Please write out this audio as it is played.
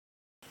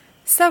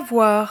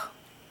Savoir.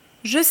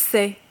 Je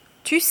sais,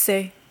 tu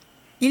sais,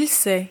 il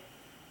sait,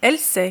 elle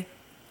sait,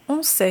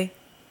 on sait.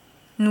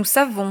 Nous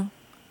savons,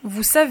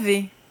 vous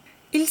savez,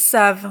 ils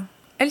savent,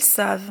 elles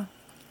savent.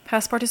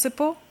 Past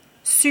participle,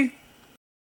 su.